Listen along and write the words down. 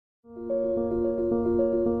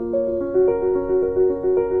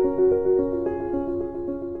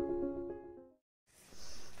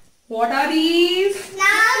What are these?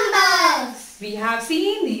 Numbers. We have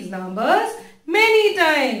seen these numbers many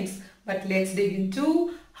times. But let's dig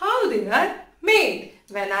into how they are made.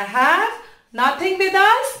 When I have nothing with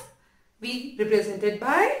us, we represent it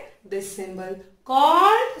by this symbol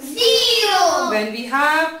called 0. When we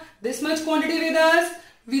have this much quantity with us,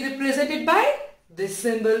 we represent it by this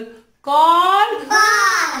symbol called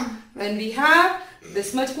 1. When we have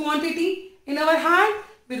this much quantity in our hand,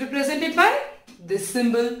 we represent it by this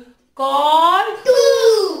symbol called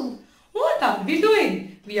 2. What are we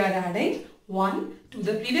doing? We are adding 1 to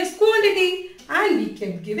the previous quantity and we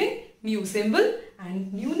kept giving new symbol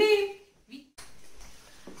and new name.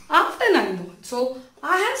 After 9 ones, so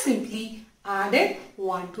I have simply added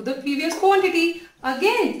 1 to the previous quantity.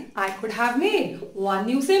 Again, I could have made one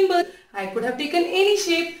new symbol. I could have taken any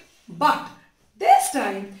shape. But this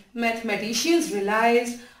time, mathematicians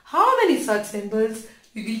realized how many such symbols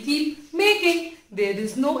we will keep making. There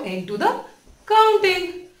is no end to the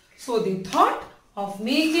counting. So they thought of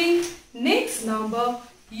making next number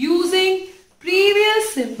using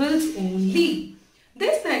previous symbols only.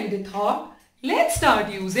 This time they thought, let's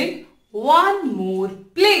start using one more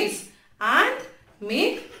place and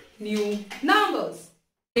make new numbers.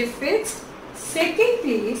 They fixed second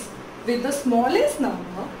place with the smallest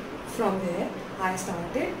number. From there I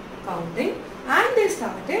started counting and they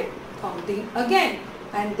started counting again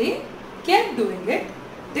and they kept doing it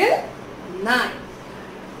till 9.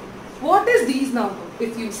 What is these numbers?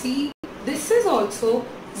 If you see, this is also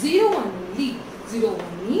 0, 1 only. 0,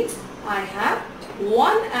 1 means I have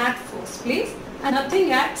 1 at first place and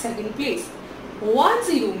nothing at second place. 1,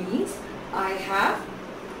 0 means I have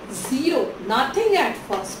 0, nothing at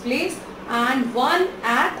first place and 1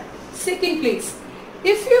 at second place.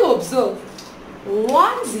 If you observe,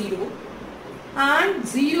 1, 0 and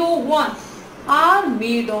 0, 1 are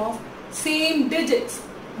made of same digits,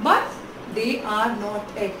 but they are not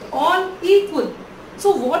at all equal.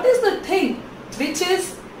 So what is the thing which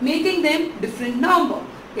is making them different number?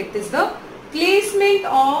 It is the placement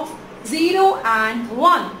of 0 and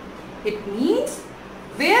 1. It means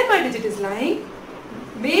where my digit is lying,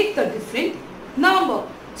 make the different number.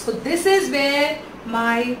 So this is where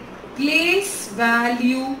my place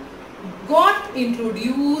value got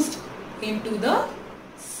introduced into the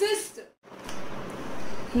system.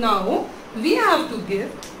 Now we have to give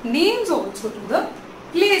names also to the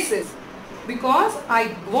places because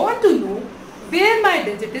I want to know where my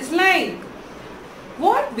digit is lying.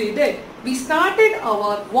 What we did, we started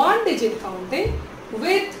our one digit counting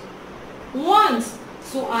with ones.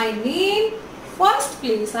 So I named first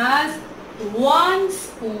place as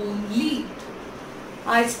ones only.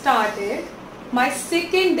 I started my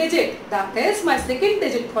second digit, that is my second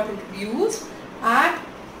digit got introduced at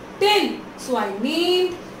 10. So I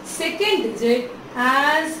named second digit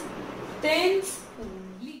as tens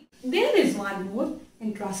only. There is one more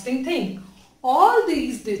interesting thing. All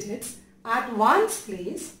these digits at one's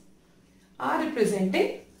place are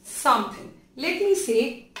representing something. Let me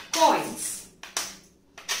say coins.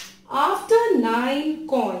 After 9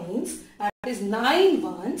 coins, that is 9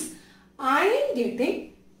 ones, I am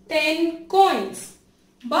getting 10 coins.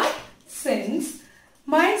 But since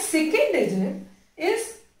my second digit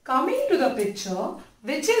is coming to the picture,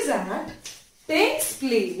 which is at tens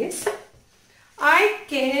place, I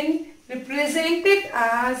can represent it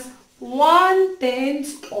as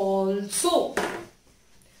 1/10 also.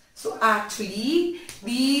 So actually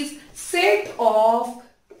these set of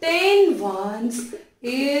 10 ones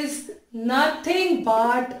is nothing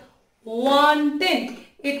but 1/10.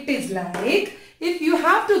 It is like if you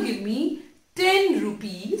have to give me 10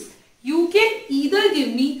 rupees, you can either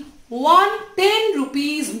give me 1 10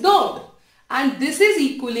 rupees note and this is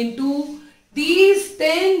equivalent to these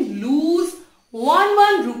 10 loose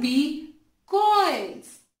 1 rupee coins.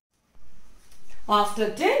 After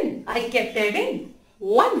 10, I kept adding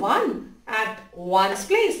 1 at one's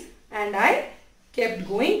place and I kept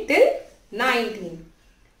going till 19.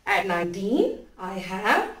 At 19, I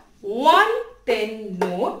have 1 10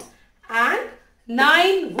 note and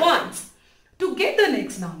 9 ones. To get the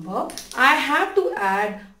next number, I have to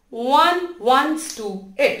add 1 ones to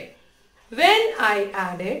it. When I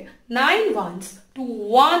added 9 ones to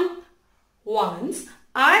 1 ones,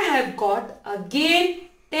 I have got again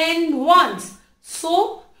 10 ones.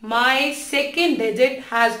 So my second digit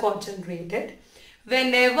has got generated.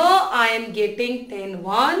 Whenever I am getting 10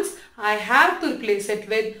 ones, I have to replace it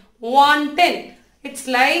with 1/10. It's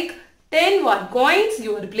like 10 1 coins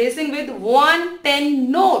you are replacing with 1/10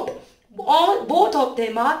 note. Both of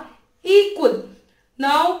them are equal.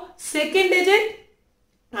 Now second digit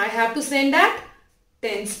I have to send at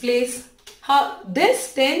tens place.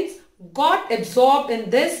 This tens got absorbed in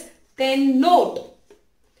this 10 note.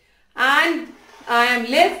 And I am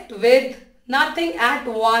left with nothing at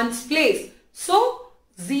ones place. So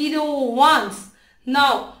 0 ones.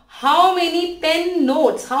 Now how many 10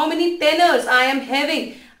 notes, how many tenors I am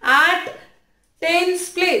having at tens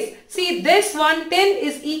place? See, this one 10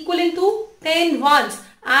 is equivalent to 10 ones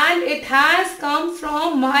and it has come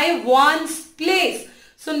from my ones place.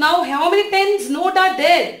 So now how many tens note are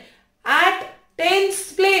there at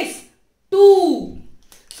tens place? 2.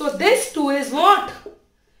 So this 2 is what?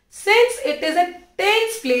 Since it is at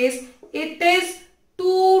tens place, it is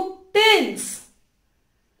 2 tens.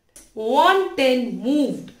 1 10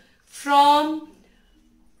 moved from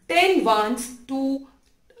 10 ones to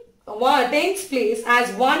tens place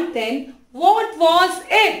as 1 10. What was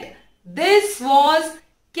it? This was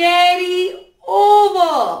carry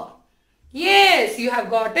over. Yes, you have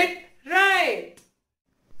got it right.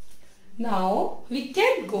 Now we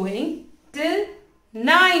kept going till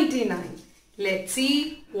 99. Let's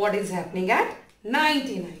see what is happening at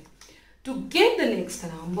 99. To get the next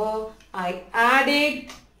number, I added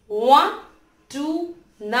 1 to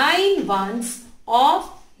 9 ones of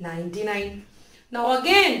 99. Now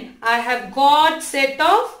again, I have got set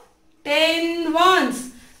of 10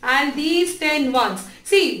 ones and these 10 ones.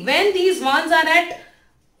 See, when these ones are at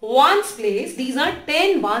ones place, these are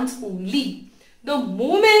 10 ones only. The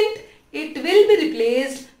moment it will be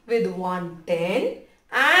replaced with 110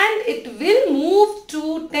 and it will move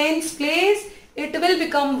to tens place, it will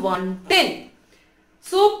become 110.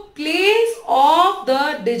 So place of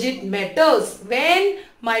the digit matters. When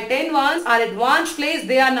my 10 ones are at ones place,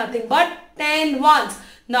 they are nothing but 10 ones.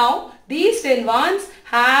 Now these 10 ones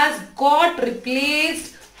has got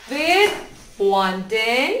replaced with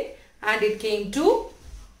 110 and it came to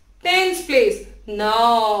tens place.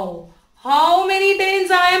 Now how many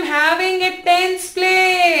tens I am having at tens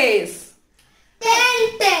place?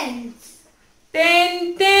 10 tens.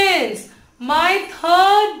 10 tens. My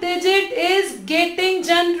third digit is getting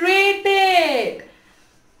generated.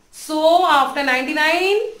 So after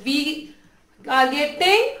 99 we are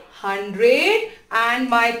getting 100 and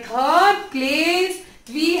my third place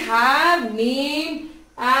we have named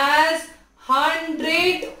as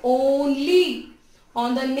 100 only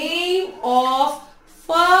on the name of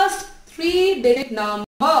first 3-digit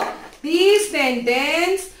number. These 10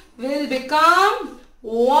 tens will become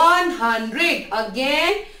 100.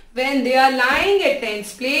 Again, when they are lying at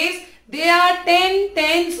tens place, they are 10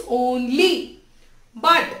 tens only.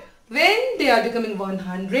 But when they are becoming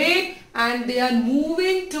 100 and they are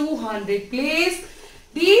moving to 100 place,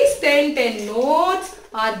 these 10 notes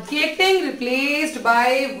are getting replaced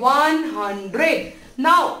by 100.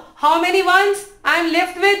 Now, how many ones I am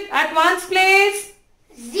left with at ones place?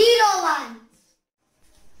 0 ones.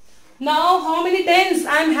 Now, how many tens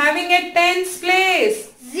I am having at tens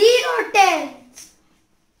place? 0 tens.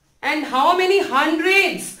 And how many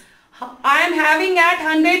hundreds I am having at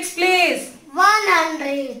hundreds place?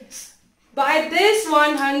 100. By this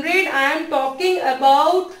 100, I am talking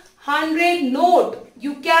about 100 note.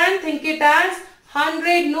 You can think it as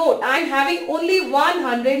 100 note. I am having only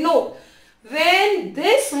 100 note. When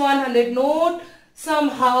this 100 note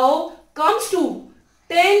somehow comes to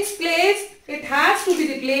tens place, it has to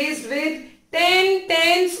be replaced with 10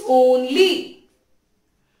 tens only.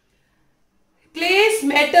 Place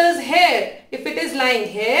matters here. If it is lying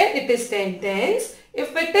here, it is 10 tens.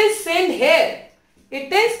 If it is sent here,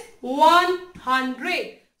 it is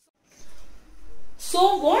 100.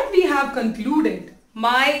 So what we have concluded,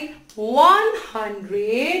 my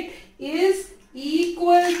 100 is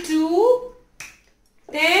equal to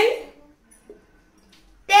 10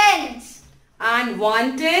 tens and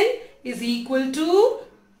 110 is equal to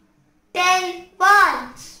 10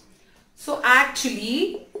 ones. So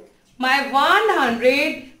actually my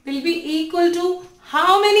 100 will be equal to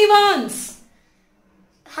how many ones?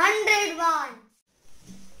 100 ones.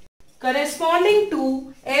 Corresponding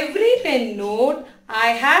to every 10 note, I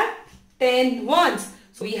have 10 ones.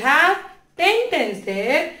 So we have 10 tens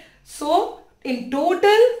there. So in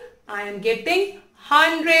total, I am getting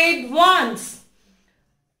 100 ones.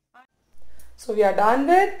 So we are done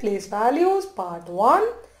with place values part 1.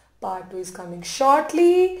 Part 2 is coming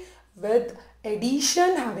shortly with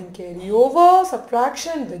addition having carryover,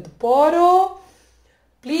 subtraction with borrow.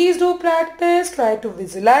 Please do practice, try to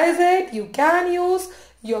visualize it. You can use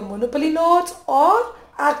your Monopoly notes or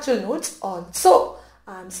actual notes also.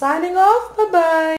 I'm signing off. Bye-bye.